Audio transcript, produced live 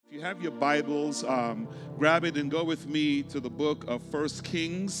you have your Bibles, grab it and go with me to the book of 1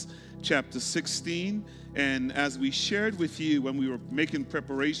 Kings, chapter 16. And as we shared with you when we were making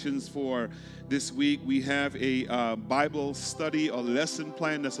preparations for this week, we have a Bible study or lesson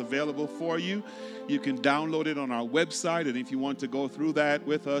plan that's available for you. You can download it on our website, and if you want to go through that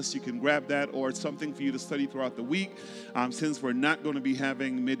with us, you can grab that, or it's something for you to study throughout the week. Since we're not going to be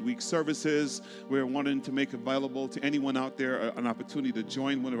having midweek services, we're wanting to make available to anyone out there an opportunity to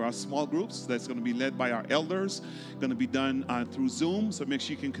join one of our small groups that's going to be led by our elders, going to be done through Zoom, so make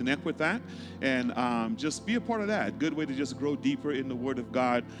sure you can connect with that, and just be a part of that. Good way to just grow deeper in the Word of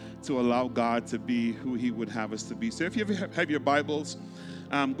God to allow God to be who He would have us to be. So if you have your Bibles,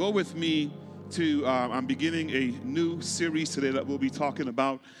 go with me to, I'm beginning a new series today that we'll be talking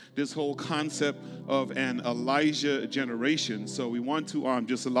about this whole concept of an Elijah generation. So we want to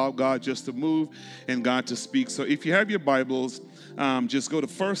just allow God just to move and God to speak. So if you have your Bibles, just go to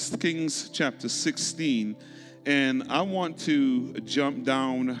 1 Kings chapter 16. And I want to jump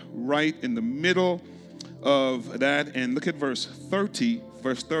down right in the middle of that and look at verse 30.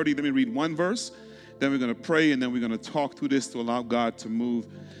 Verse 30, let me read one verse. Then we're going to pray, and then we're going to talk through this to allow God to move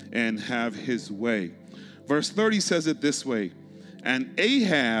and have His way. Verse 30 says it this way: "And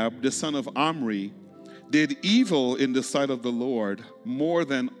Ahab, the son of Omri, did evil in the sight of the Lord more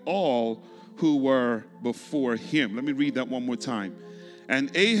than all who were before him." Let me read that one more time. "And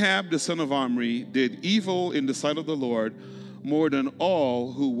Ahab, the son of Omri, did evil in the sight of the Lord more than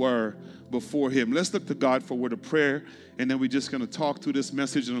all who were before him." Let's look to God for a word of prayer, and then we're just going to talk through this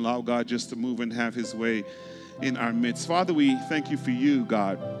message and allow God just to move and have His way in our midst. Father, we thank You for You,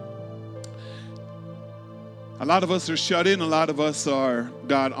 God. A lot of us are shut in. A lot of us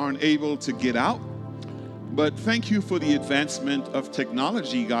aren't able to get out. But thank You for the advancement of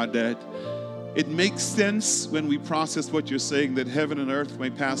technology, God, that it makes sense when we process what You're saying, that heaven and earth may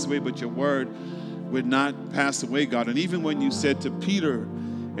pass away, but Your word would not pass away, God. And even when You said to Peter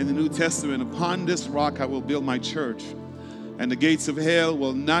in the New Testament, "Upon this rock I will build My church, and the gates of hell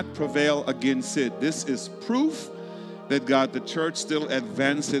will not prevail against it." This is proof that, God, the church still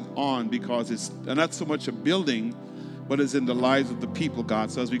advances on, because it's not so much a building, but it's in the lives of the people,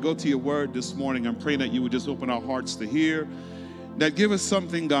 God. So as we go to Your word this morning, I'm praying that You would just open our hearts to hear, that give us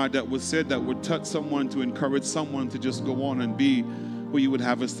something, God, that was said that would touch someone, to encourage someone to just go on and be who You would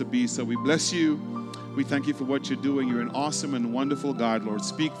have us to be. So we bless You. We thank You for what You're doing. You're an awesome and wonderful God, Lord.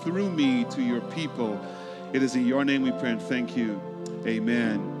 Speak through me to Your people. It is in Your name we pray and thank You.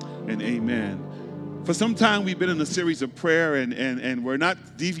 Amen and amen. For some time, we've been in a series of prayer, and we're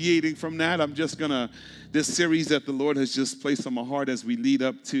not deviating from that. I'm just going to, this series that the Lord has just placed on my heart as we lead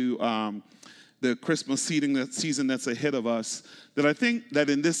up to the Christmas season that's ahead of us, that I think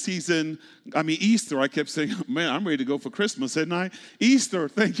that in this season, Easter, I kept saying, man, I'm ready to go for Christmas, hadn't I? Easter,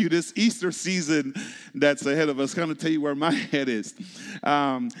 thank you, this Easter season that's ahead of us, kind of tell you where my head is.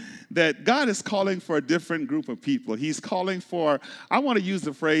 That God is calling for a different group of people. He's calling for, I want to use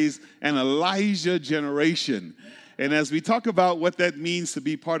the phrase, an Elijah generation. And as we talk about what that means to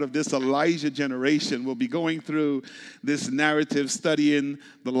be part of this Elijah generation, we'll be going through this narrative, studying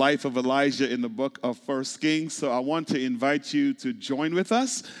the life of Elijah in the book of 1 Kings. So I want to invite you to join with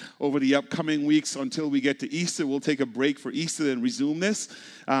us over the upcoming weeks until we get to Easter. We'll take a break for Easter and resume this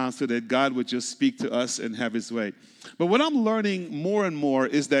so that God would just speak to us and have His way. But what I'm learning more and more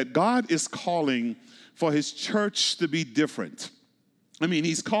is that God is calling for His church to be different.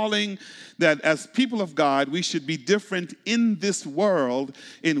 He's calling that as people of God, we should be different in this world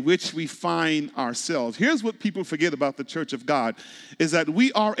in which we find ourselves. Here's what people forget about the church of God, is that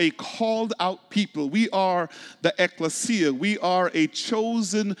we are a called out people. We are the ecclesia. We are a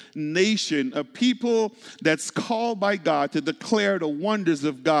chosen nation, a people that's called by God to declare the wonders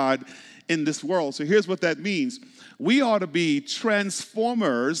of God in this world. So here's what that means. We ought to be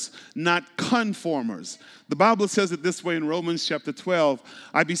transformers, not conformers. The Bible says it this way in Romans chapter 12.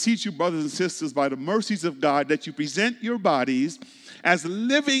 "I beseech you, brothers and sisters, by the mercies of God, that you present your bodies as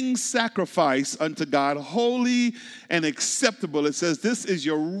living sacrifice unto God, holy and acceptable." It says this is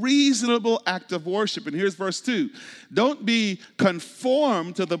your reasonable act of worship. And here's verse 2. "Don't be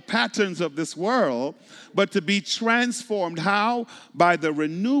conformed to the patterns of this world, but to be transformed." How? "By the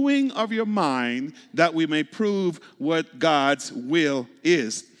renewing of your mind, that we may prove what God's will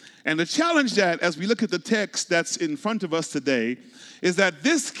is." And the challenge that, as we look at the text that's in front of us today, is that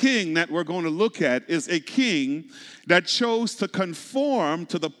this king that we're going to look at is a king that chose to conform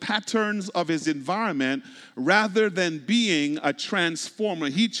to the patterns of his environment rather than being a transformer.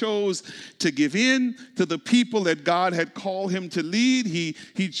 He chose to give in to the people that God had called him to lead.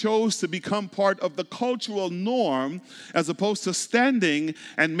 He chose to become part of the cultural norm as opposed to standing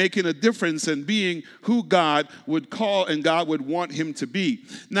and making a difference and being who God would call and God would want him to be.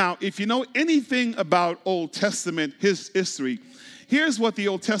 Now, if you know anything about Old Testament history, here's what the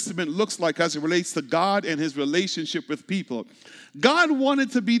Old Testament looks like as it relates to God and his relationship with people. God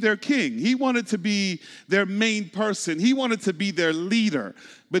wanted to be their king. He wanted to be their main person. He wanted to be their leader.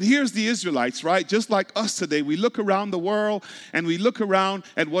 But here's the Israelites, right? Just like us today, we look around the world and we look around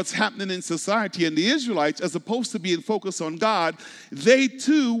at what's happening in society. And the Israelites, as opposed to being focused on God, they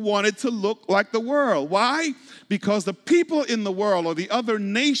too wanted to look like the world. Why? Because the people in the world, or the other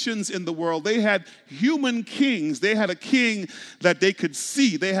nations in the world, they had human kings. They had a king that they could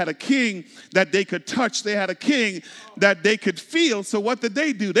see. They had a king that they could touch. They had a king that they could feel. So what did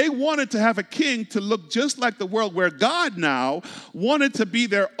they do? They wanted to have a king to look just like the world, where God now wanted to be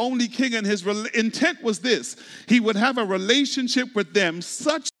their only king, and his intent was this: he would have a relationship with them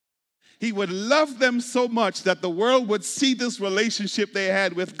such he would love them so much that the world would see this relationship they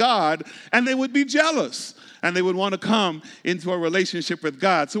had with God and they would be jealous. And they would want to come into a relationship with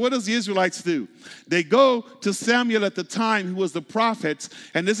God. So what does the Israelites do? They go to Samuel at the time, who was the prophet.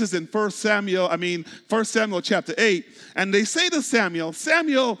 And this is in 1 Samuel chapter 8. And they say to Samuel,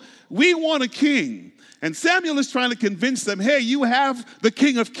 Samuel, we want a king. And Samuel is trying to convince them, hey, you have the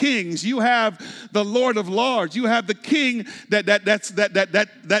King of Kings. You have the Lord of Lords. You have the king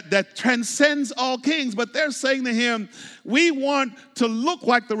that transcends all kings. But they're saying to him, we want to look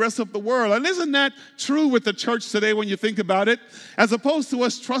like the rest of the world. And isn't that true with the church today when you think about it? As opposed to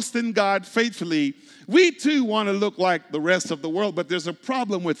us trusting God faithfully, we too want to look like the rest of the world. But there's a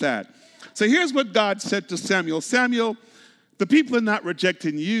problem with that. So here's what God said to Samuel. Samuel, the people are not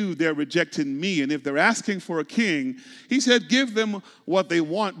rejecting you, they're rejecting me. And if they're asking for a king, he said, give them what they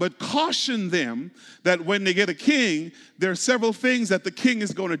want, but caution them that when they get a king, there are several things that the king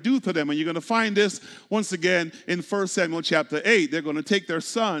is going to do to them. And you're going to find this once again in 1 Samuel chapter 8. They're going to take their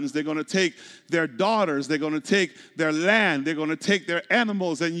sons, they're going to take their daughters, they're going to take their land, they're going to take their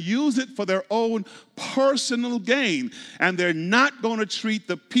animals and use it for their own personal gain. And they're not going to treat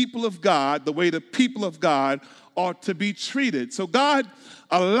the people of God the way the people of God ought to be treated. So God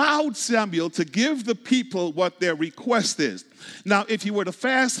allowed Samuel to give the people what their request is. Now, if you were to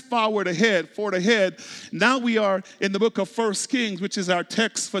fast forward ahead, now we are in the book of 1 Kings, which is our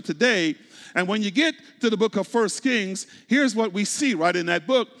text for today. And when you get to the book of 1 Kings, here's what we see right in that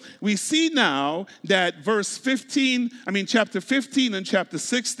book. We see now that chapter 15 and chapter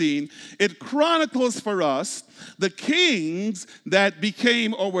 16, it chronicles for us the kings that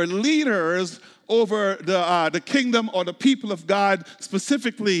became or were leaders over the kingdom or the people of God,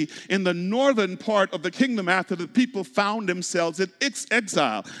 specifically in the northern part of the kingdom after the people found themselves in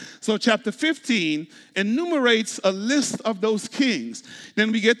exile. So chapter 15 enumerates a list of those kings.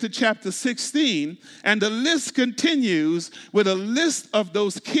 Then we get to chapter 16, and the list continues with a list of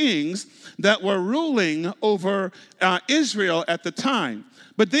those kings that were ruling over Israel at the time.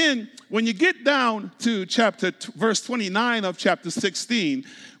 But then when you get down to verse 29 of chapter 16,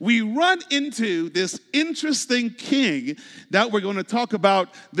 we run into this interesting king that we're going to talk about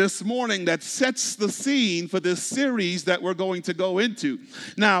this morning that sets the scene for this series that we're going to go into.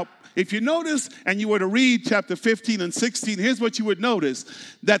 Now, if you notice and you were to read chapter 15 and 16, here's what you would notice: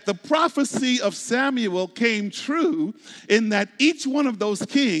 that the prophecy of Samuel came true in that each one of those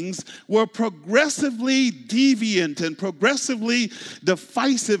kings were progressively deviant and progressively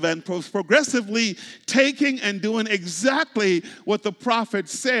divisive and progressively taking and doing exactly what the prophet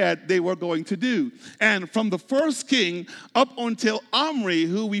said they were going to do. And from the first king up until Omri,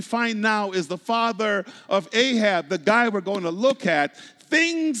 who we find now is the father of Ahab, the guy we're going to look at,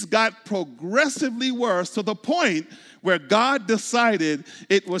 things got progressively worse to the point where God decided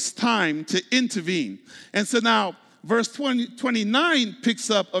it was time to intervene. And so now, verse 29 picks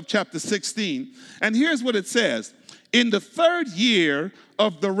up of chapter 16. And here's what it says. In the 3rd year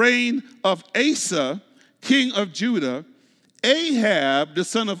of the reign of Asa, king of Judah, Ahab, the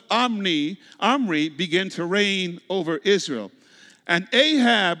son of Omri, began to reign over Israel. And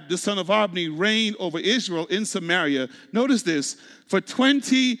Ahab, the son of Omri, reigned over Israel in Samaria, notice this, for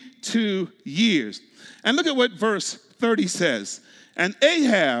 22 years. And look at what verse 30 says. And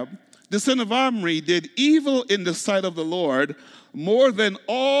Ahab, the son of Omri, did evil in the sight of the Lord, more than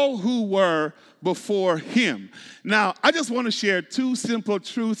all who were before him. Now, I just want to share two simple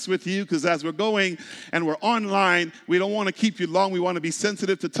truths with you, because as we're going and we're online, we don't want to keep you long. We want to be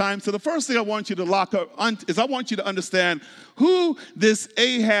sensitive to time. So the first thing I want you to lock up is I want you to understand who this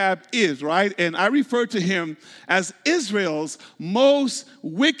Ahab is, right? And I refer to him as Israel's most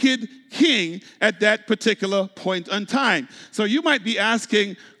wicked king at that particular point in time. So you might be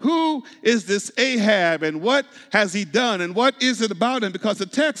asking, who is this Ahab and what has he done and what is it about him? Because the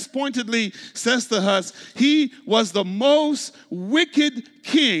text pointedly says to us, he was the most wicked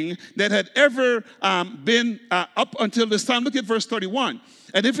king that had ever been up until this time. Look at verse 31.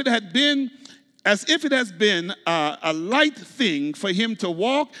 And if it had been as if it has been a light thing for him to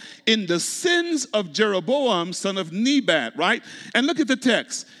walk in the sins of Jeroboam, son of Nebat, right? And look at the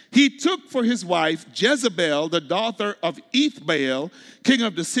text. He took for his wife Jezebel, the daughter of Ethbaal, king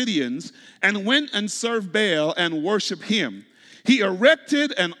of the Sidonians, and went and served Baal and worshiped him. He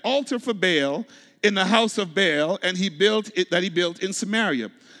erected an altar for Baal in the house of Baal, and he built in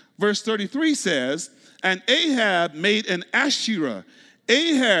Samaria. Verse 33 says, and Ahab made an Asherah.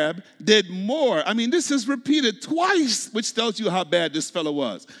 Ahab did more. I mean, this is repeated twice, which tells you how bad this fellow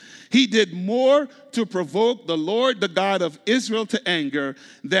was. He did more to provoke the Lord, the God of Israel, to anger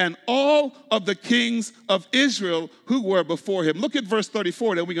than all of the kings of Israel who were before him. Look at verse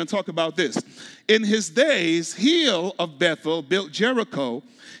 34, then we're going to talk about this. In his days, Hiel of Bethel built Jericho.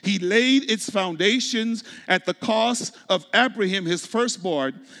 He laid its foundations at the cost of Abraham, his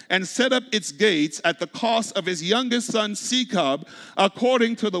firstborn, and set up its gates at the cost of his youngest son, Sechab,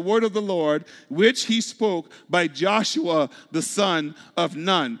 according to the word of the Lord, which he spoke by Joshua, the son of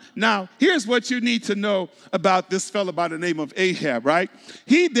Nun. Now, here's what you need to know about this fellow by the name of Ahab, right?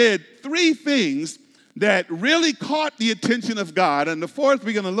 He did three things that really caught the attention of God. And the fourth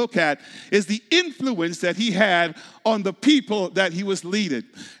we're going to look at is the influence that he had on the people that he was leading.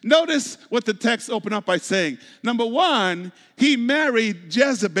 Notice what the text opened up by saying. Number one, he married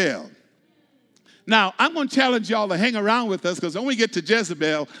Jezebel. Now, I'm going to challenge y'all to hang around with us, because when we get to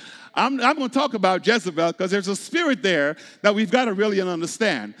Jezebel, I'm going to talk about Jezebel, because there's a spirit there that we've got to really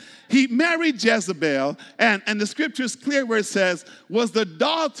understand. He married Jezebel, and the scripture is clear where it says, was the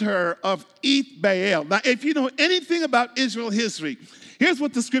daughter of Ethbaal. Now, if you know anything about Israel history, here's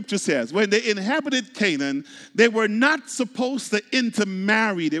what the scripture says. When they inhabited Canaan, they were not supposed to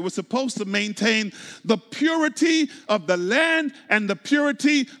intermarry. They were supposed to maintain the purity of the land and the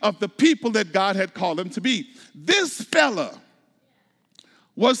purity of the people that God had called them to be. This fella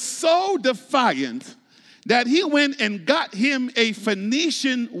was so defiant that he went and got him a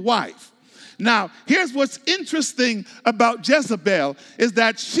Phoenician wife. Now, here's what's interesting about Jezebel is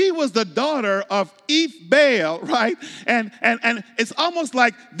that she was the daughter of Ethbaal, right? And it's almost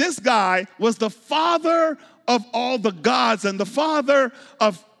like this guy was the father of all the gods and the father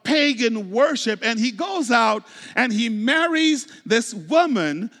of pagan worship. And he goes out and he marries this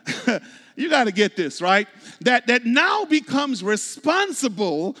woman. You got to get this, right? That now becomes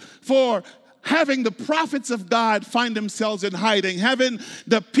responsible for having the prophets of God find themselves in hiding, having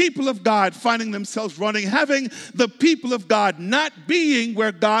the people of God finding themselves running, having the people of God not being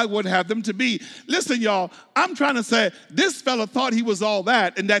where God would have them to be. Listen, y'all, I'm trying to say this fella thought he was all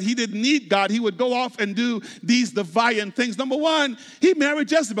that and that he didn't need God. He would go off and do these deviant things. Number one, he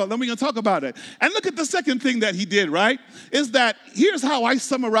married Jezebel. Then we're going to talk about it. And look at the second thing that he did, right? Is that here's how I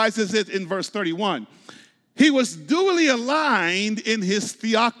summarize it in verse 31. He was duly aligned in his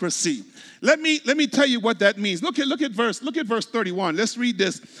theocracy. Let me tell you what that means. Look at verse 31. Let's read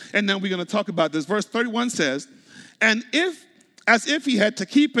this, and then we're going to talk about this. Verse 31 says, and as if he had to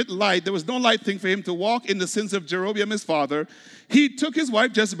keep it light, there was no light thing for him to walk in the sins of Jeroboam his father, he took his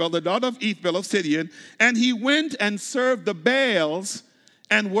wife Jezebel, the daughter of Ethbaal of Sidon, and he went and served the Baals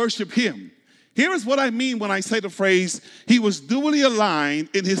and worshiped him. Here is what I mean when I say the phrase, he was duly aligned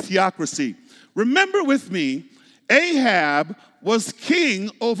in his theocracy. Remember with me, Ahab was king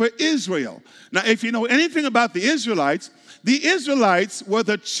over Israel. Now, if you know anything about the Israelites were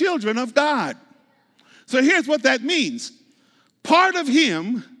the children of God. So here's what that means. Part of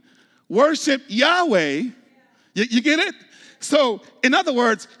him worshiped Yahweh. You get it? So, in other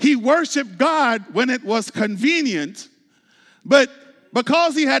words, he worshiped God when it was convenient, but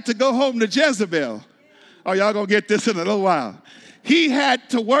because he had to go home to Jezebel, oh, y'all gonna get this in a little while, he had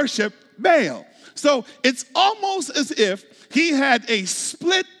to worship Baal. So it's almost as if he had a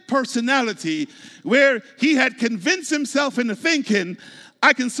split personality where he had convinced himself into thinking,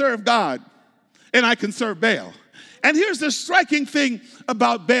 I can serve God and I can serve Baal. And here's the striking thing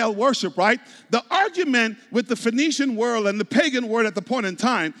about Baal worship, right? The argument with the Phoenician world and the pagan world at the point in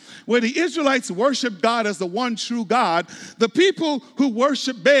time where the Israelites worshiped God as the one true God, the people who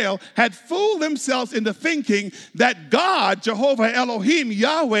worship Baal had fooled themselves into thinking that God, Jehovah Elohim,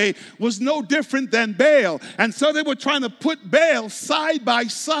 Yahweh, was no different than Baal. And so they were trying to put Baal side by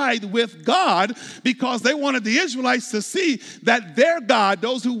side with God because they wanted the Israelites to see that their God,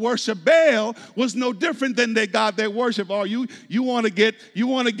 those who worship Baal, was no different than their God they worship. Oh, you want to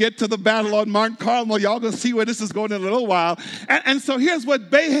get to the battle on Mount Carmel. Y'all gonna see where this is going in a little while. And so here's what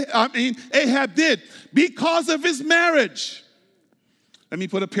Ahab did because of his marriage. Let me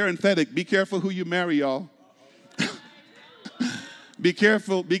put a parenthetic. Be careful who you marry, y'all. Be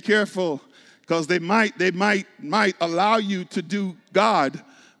careful, because they might allow you to do God.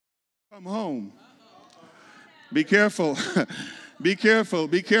 Come home. Be careful. Be careful.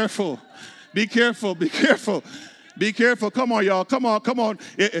 Be careful. Be careful. Be careful. Be careful. Come on, y'all. Come on.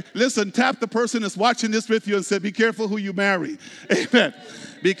 Listen, tap the person that's watching this with you and say, be careful who you marry. Amen.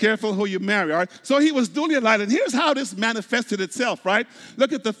 Be careful who you marry, all right? So he was duly aligned, and here's how this manifested itself, right?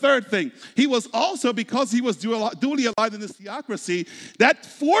 Look at the third thing. He was also, because he was duly aligned in this theocracy, that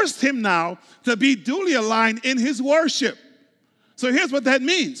forced him now to be duly aligned in his worship. So here's what that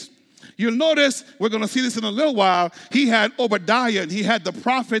means. You'll notice, we're going to see this in a little while, he had Obadiah and he had the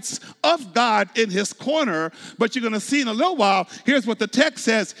prophets of God in his corner. But you're going to see in a little while, here's what the text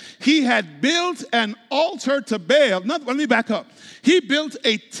says. He had built an altar to Baal. Let me back up. He built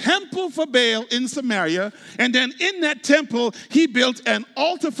a temple for Baal in Samaria, and then in that temple, he built an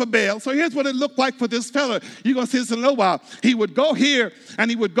altar for Baal. So here's what it looked like for this fella. You're going to see this in a little while. He would go here,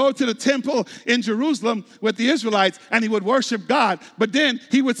 and he would go to the temple in Jerusalem with the Israelites, and he would worship God. But then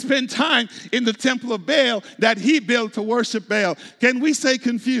he would spend time in the temple of Baal that he built to worship Baal. Can we say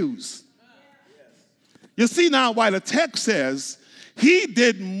confused? You see now why the text says he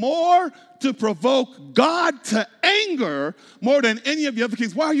did more to provoke God to anger more than any of the other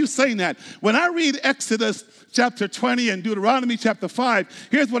kings. Why are you saying that? When I read Exodus chapter 20 and Deuteronomy chapter 5,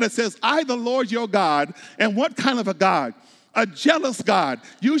 here's what it says. I, the Lord your God, and what kind of a God? A jealous God.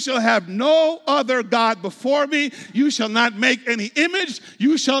 You shall have no other God before me. You shall not make any image.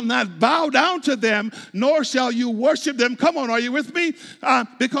 You shall not bow down to them, nor shall you worship them. Come on, are you with me?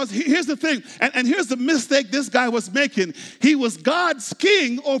 Because here's the thing, and here's the mistake this guy was making. He was God's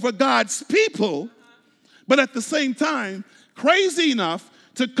king over God's people, but at the same time, crazy enough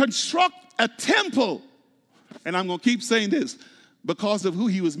to construct a temple. And I'm going to keep saying this because of who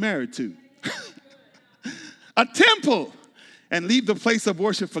he was married to. A temple. And leave the place of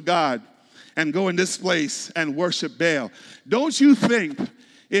worship for God and go in this place and worship Baal. Don't you think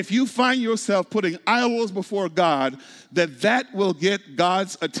if you find yourself putting idols before God that will get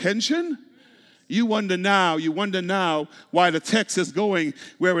God's attention? You wonder now why the text is going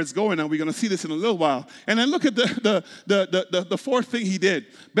where it's going, and we're going to see this in a little while. And then look at the fourth thing he did.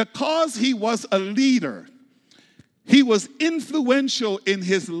 Because he was a leader, he was influential in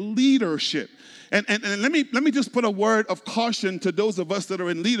his leadership. And let me just put a word of caution to those of us that are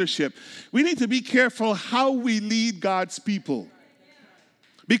in leadership. We need to be careful how we lead God's people,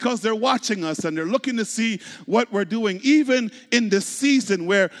 because they're watching us and they're looking to see what we're doing, even in this season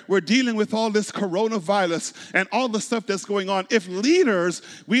where we're dealing with all this coronavirus and all the stuff that's going on. If leaders,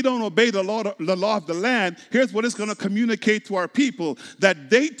 we don't obey the law of the land, here's what it's going to communicate to our people, that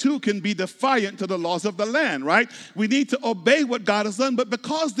they too can be defiant to the laws of the land, right? We need to obey what God has done, but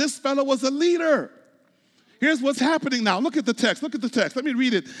because this fellow was a leader, here's what's happening now. Look at the text. Let me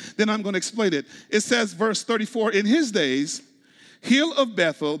read it, then I'm going to explain it. It says, verse 34, in his days, Hill of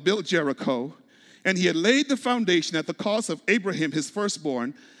Bethel built Jericho, and he had laid the foundation at the cost of Abraham, his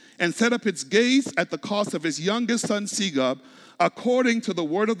firstborn, and set up its gates at the cost of his youngest son Segub, according to the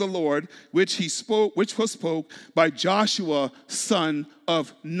word of the Lord, which was spoke by Joshua, son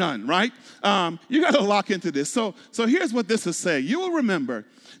of Nun. Right? You got to lock into this. So here's what this is saying. You will remember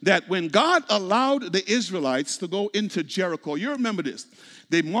that when God allowed the Israelites to go into Jericho, you remember this.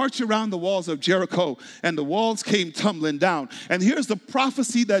 They marched around the walls of Jericho, and the walls came tumbling down. And here's the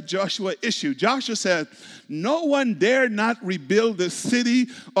prophecy that Joshua issued. Joshua said, no one dare not rebuild this city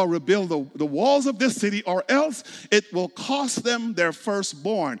or rebuild the walls of this city, or else it will cost them their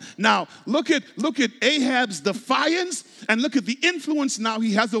firstborn. Now, look at Ahab's defiance, and look at the influence now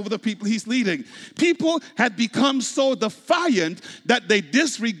he has over the people he's leading. People had become so defiant that they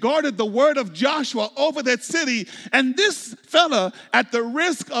disregarded the word of Joshua over that city, and this fella, at the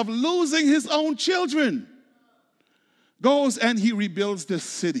risk of losing his own children, goes and he rebuilds this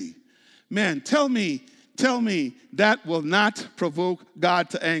city. Man, tell me Tell me that will not provoke God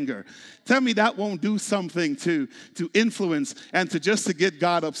to anger. Tell me that won't do something to influence and to just to get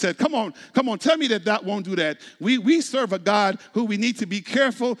God upset. Come on. Tell me that won't do that. We serve a God who we need to be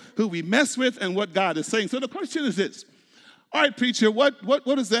careful, who we mess with, and what God is saying. So the question is this. All right, preacher, what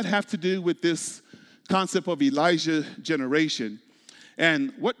does that have to do with this concept of Elijah generation?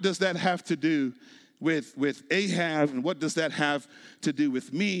 And what does that have to do with Ahab, and what does that have to do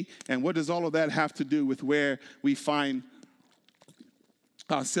with me, and what does all of that have to do with where we find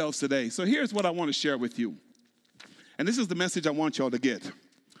ourselves today? So here's what I want to share with you, and this is the message I want y'all to get.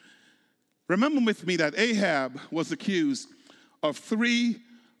 Remember with me that Ahab was accused of 3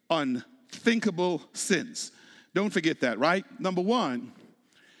 unthinkable sins. Don't forget that, right? Number 1,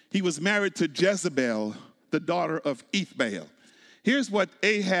 he was married to Jezebel, the daughter of Ethbaal. Here's what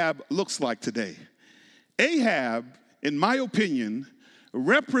Ahab looks like today. Ahab, in my opinion,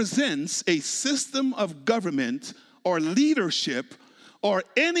 represents a system of government or leadership or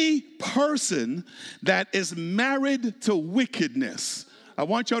any person that is married to wickedness. I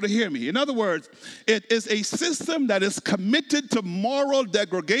want y'all to hear me. In other words, it is a system that is committed to moral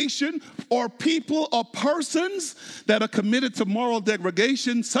degradation, or people or persons that are committed to moral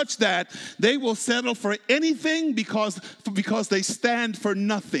degradation such that they will settle for anything because they stand for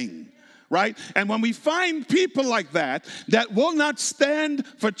nothing. Right? And when we find people like that will not stand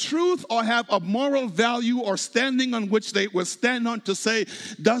for truth or have a moral value or standing on which they will stand on to say,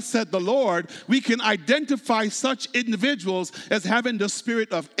 thus said the Lord, we can identify such individuals as having the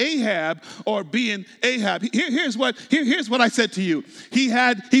spirit of Ahab or being Ahab. Here's what I said to you.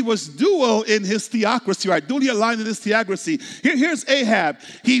 He was dual in his theocracy, right? Dually aligned in his theocracy. Here's Ahab.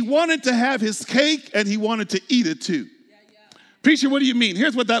 He wanted to have his cake and he wanted to eat it too. Preacher, what do you mean?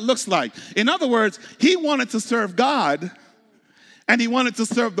 Here's what that looks like. In other words, he wanted to serve God and he wanted to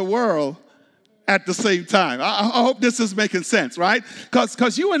serve the world at the same time. I hope this is making sense, right?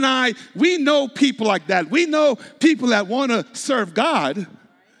 Because you and I, we know people like that. We know people that want to serve God,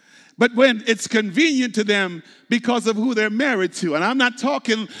 but when it's convenient to them because of who they're married to. And I'm not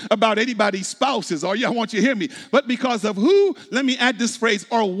talking about anybody's spouses, or I want you to hear me, but because of who, let me add this phrase,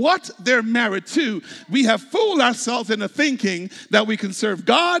 or what they're married to, we have fooled ourselves into thinking that we can serve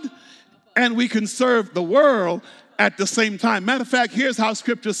God and we can serve the world at the same time. Matter of fact, here's how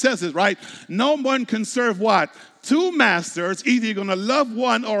scripture says it, right? No one can serve what? 2 masters. Either you're going to love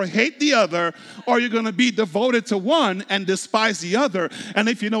one or hate the other, or you're going to be devoted to one and despise the other. And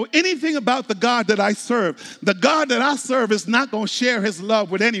if you know anything about the God that I serve, the God that I serve is not going to share his love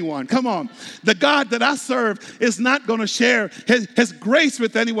with anyone. Come on. The God that I serve is not going to share his grace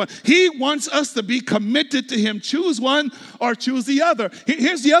with anyone. He wants us to be committed to him. Choose one or choose the other.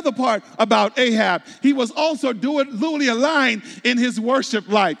 Here's the other part about Ahab. He was also dually aligned in his worship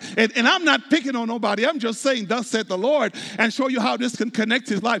life. And I'm not picking on nobody. I'm just saying, thus said the Lord, and show you how this can connect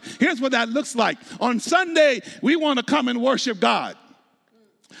his life. Here's what that looks like. On Sunday, we want to come and worship God.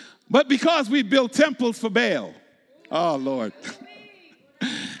 But because we build temples for Baal, oh Lord.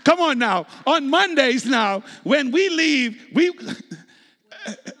 Come on now. On Mondays now, when we leave,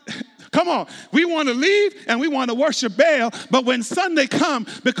 come on, we want to leave and we want to worship Baal, but when Sunday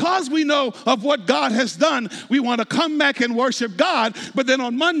comes, because we know of what God has done, we want to come back and worship God, but then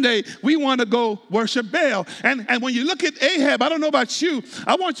on Monday, we want to go worship Baal. And when you look at Ahab, I don't know about you,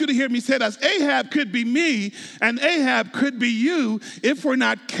 I want you to hear me say that Ahab could be me and Ahab could be you if we're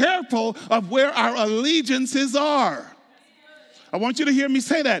not careful of where our allegiances are. I want you to hear me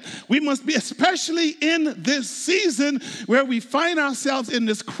say that. We must be, especially in this season where we find ourselves in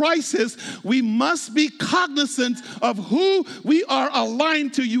this crisis, we must be cognizant of who we are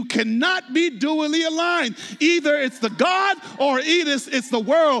aligned to. You cannot be dually aligned. Either it's the God or it's the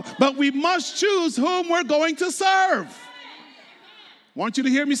world, but we must choose whom we're going to serve. I want you to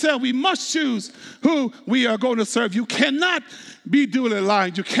hear me say, we must choose who we are going to serve. You cannot be dually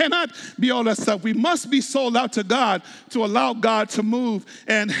aligned. You cannot be all that stuff. We must be sold out to God to allow God to move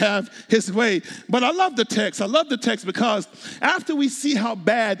and have his way. But I love the text. I love the text because after we see how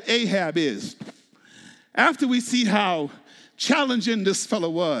bad Ahab is, after we see how challenging this fellow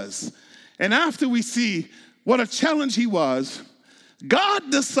was, and after we see what a challenge he was,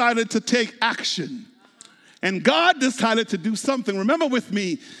 God decided to take action. And God decided to do something. Remember with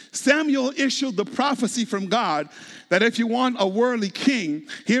me, Samuel issued the prophecy from God that if you want a worldly king,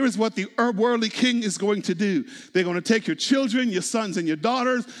 here is what the worldly king is going to do. They're going to take your children, your sons and your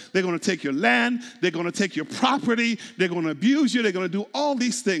daughters. They're going to take your land. They're going to take your property. They're going to abuse you. They're going to do all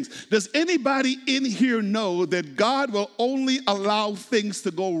these things. Does anybody in here know that God will only allow things to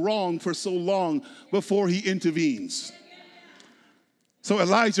go wrong for so long before he intervenes? So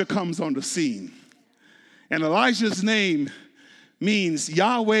Elijah comes on the scene. And Elijah's name means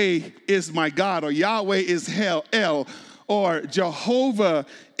Yahweh is my God, or Yahweh is El, or Jehovah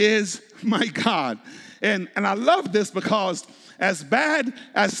is my God. And I love this because as bad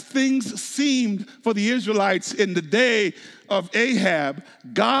as things seemed for the Israelites in the day of Ahab,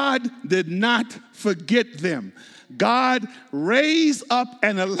 God did not forget them. God raised up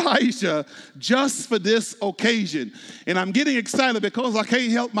an Elijah just for this occasion. And I'm getting excited because I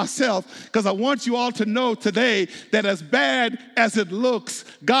can't help myself, because I want you all to know today that as bad as it looks,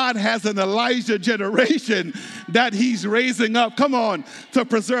 God has an Elijah generation that he's raising up, come on, to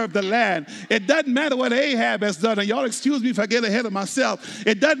preserve the land. It doesn't matter what Ahab has done, and y'all excuse me if I get ahead of myself.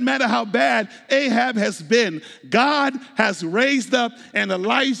 It doesn't matter how bad Ahab has been. God has raised up an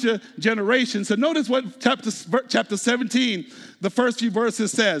Elijah generation. So notice what chapter 17, the first few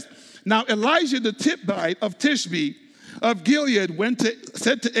verses says. Now Elijah the Tishbite of Tishbe of Gilead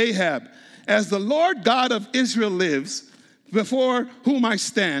said to Ahab, as the Lord God of Israel lives, before whom I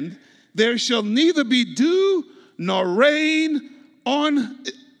stand, there shall neither be dew nor rain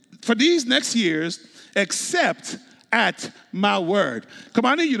for these next years, except at my word. Come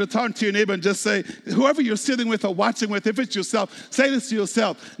on, I need you to turn to your neighbor and just say, whoever you're sitting with or watching with, if it's yourself, say this to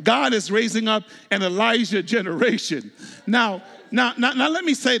yourself. God is raising up an Elijah generation. Now let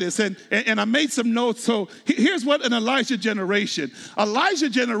me say this, and I made some notes. So here's what an Elijah generation. Elijah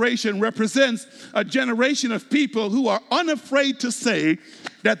generation represents a generation of people who are unafraid to say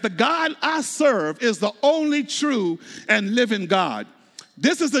that the God I serve is the only true and living God.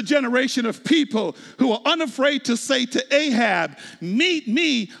 This is a generation of people who are unafraid to say to Ahab, meet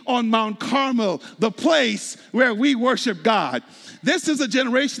me on Mount Carmel, the place where we worship God. This is a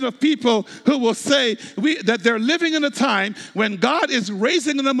generation of people who will say that they're living in a time when God is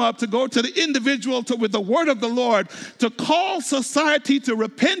raising them up to go to the individual with the word of the Lord, to call society to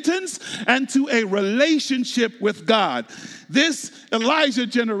repentance and to a relationship with God. This Elijah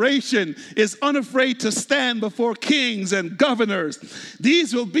generation is unafraid to stand before kings and governors.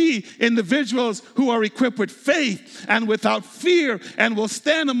 These will be individuals who are equipped with faith and without fear, and will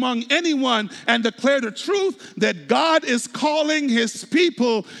stand among anyone and declare the truth that God is calling his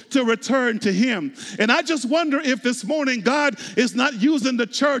people to return to him. And I just wonder if this morning God is not using the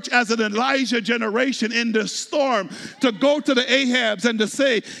church as an Elijah generation in the storm to go to the Ahabs and to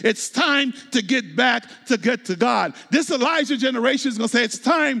say, it's time to get back to God. This Elijah generation is going to say it's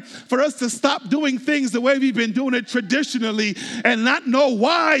time for us to stop doing things the way we've been doing it traditionally and not know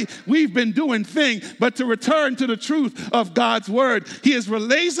why we've been doing things, but to return to the truth of God's word. He is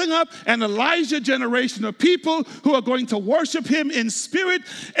raising up an Elijah generation of people who are going to worship him in spirit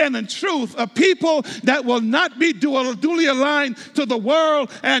and in truth, a people that will not be duly aligned to the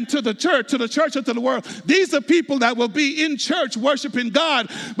world and to the church and to the world. These are people that will be in church worshiping God,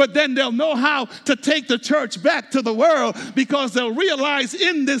 but then they'll know how to take the church back to the world, because they'll realize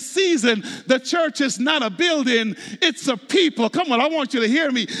in this season the church is not a building, it's a people. Come on, I want you to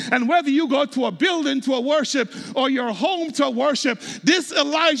hear me. And whether you go to a building to a worship or your home to a worship, this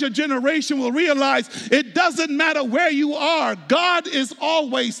Elijah generation will realize it doesn't matter where you are, God is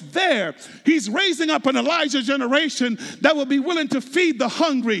always there. He's raising up an Elijah generation that will be willing to feed the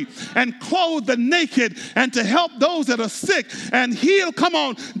hungry and clothe the naked and to help those that are sick and heal, come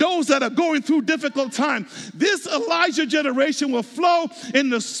on, those that are going through difficult times. This Elijah generation will flow in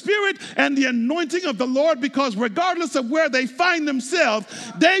the spirit and the anointing of the Lord, because regardless of where they find themselves,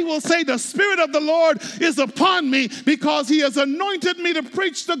 they will say, the Spirit of the Lord is upon me because he has anointed me to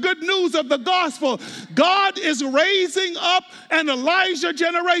preach the good news of the gospel. God is raising up an Elijah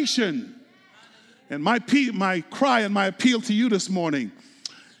generation. And my cry and my appeal to you this morning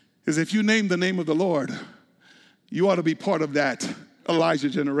is, if you name the name of the Lord, you ought to be part of that Elijah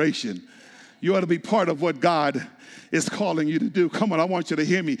generation. You ought to be part of what God is calling you to do. Come on, I want you to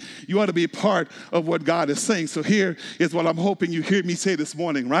hear me. You ought to be part of what God is saying. So here is what I'm hoping you hear me say this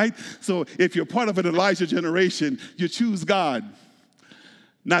morning, right? So if you're part of an Elijah generation, you choose God,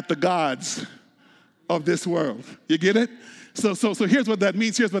 not the gods of this world. You get it? So here's what that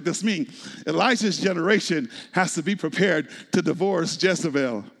means. Here's what this means. Elijah's generation has to be prepared to divorce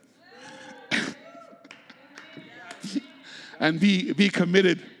Jezebel and be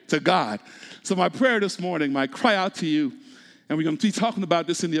committed to God. So my prayer this morning, my cry out to you, and we're going to be talking about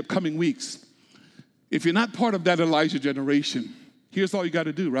this in the upcoming weeks. If you're not part of that Elijah generation, here's all you got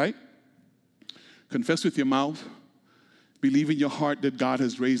to do, right? Confess with your mouth, believe in your heart that God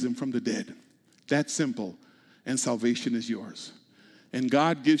has raised him from the dead. That's simple, and salvation is yours. And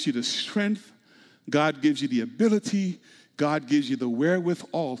God gives you the strength, God gives you the ability, God gives you the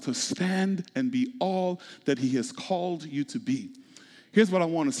wherewithal to stand and be all that he has called you to be. Here's what I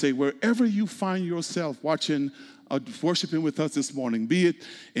want to say. Wherever you find yourself watching, worshiping with us this morning, be it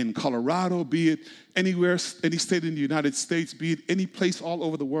in Colorado, be it anywhere, any state in the United States, be it any place all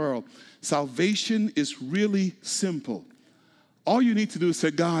over the world, salvation is really simple. All you need to do is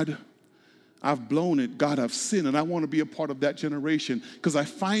say, God, I've blown it. God, I've sinned, and I want to be a part of that generation because I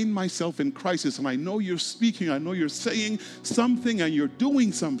find myself in crisis, and I know you're speaking. I know you're saying something, and you're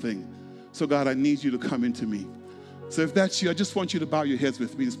doing something. So, God, I need you to come into me. So if that's you, I just want you to bow your heads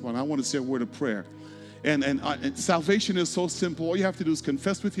with me this morning. I want to say a word of prayer. And salvation is so simple. All you have to do is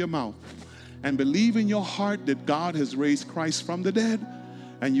confess with your mouth and believe in your heart that God has raised Christ from the dead,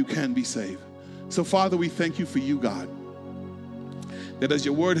 and you can be saved. So, Father, we thank you for you, God, that as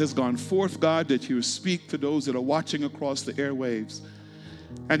your word has gone forth, God, that you speak to those that are watching across the airwaves.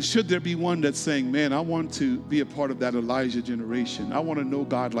 And should there be one that's saying, man, I want to be a part of that Elijah generation. I want to know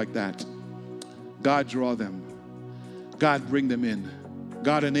God like that. God, draw them. God, bring them in.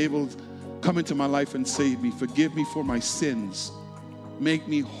 God, come into my life and save me. Forgive me for my sins. Make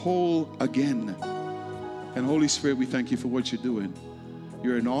me whole again. And Holy Spirit, we thank you for what you're doing.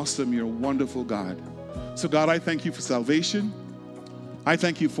 You're an awesome, you're a wonderful God. So God, I thank you for salvation. I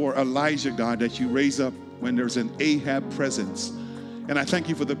thank you for Elijah, God, that you raise up when there's an Ahab presence. And I thank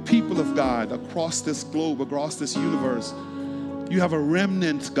you for the people of God across this globe, across this universe. You have a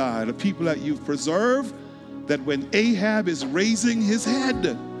remnant, God, a people that you've preserved, that when Ahab is raising his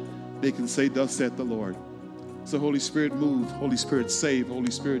head, they can say, thus saith the Lord. So Holy Spirit, move. Holy Spirit, save.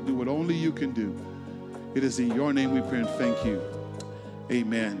 Holy Spirit, do what only you can do. It is in your name we pray and thank you.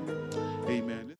 Amen. Amen.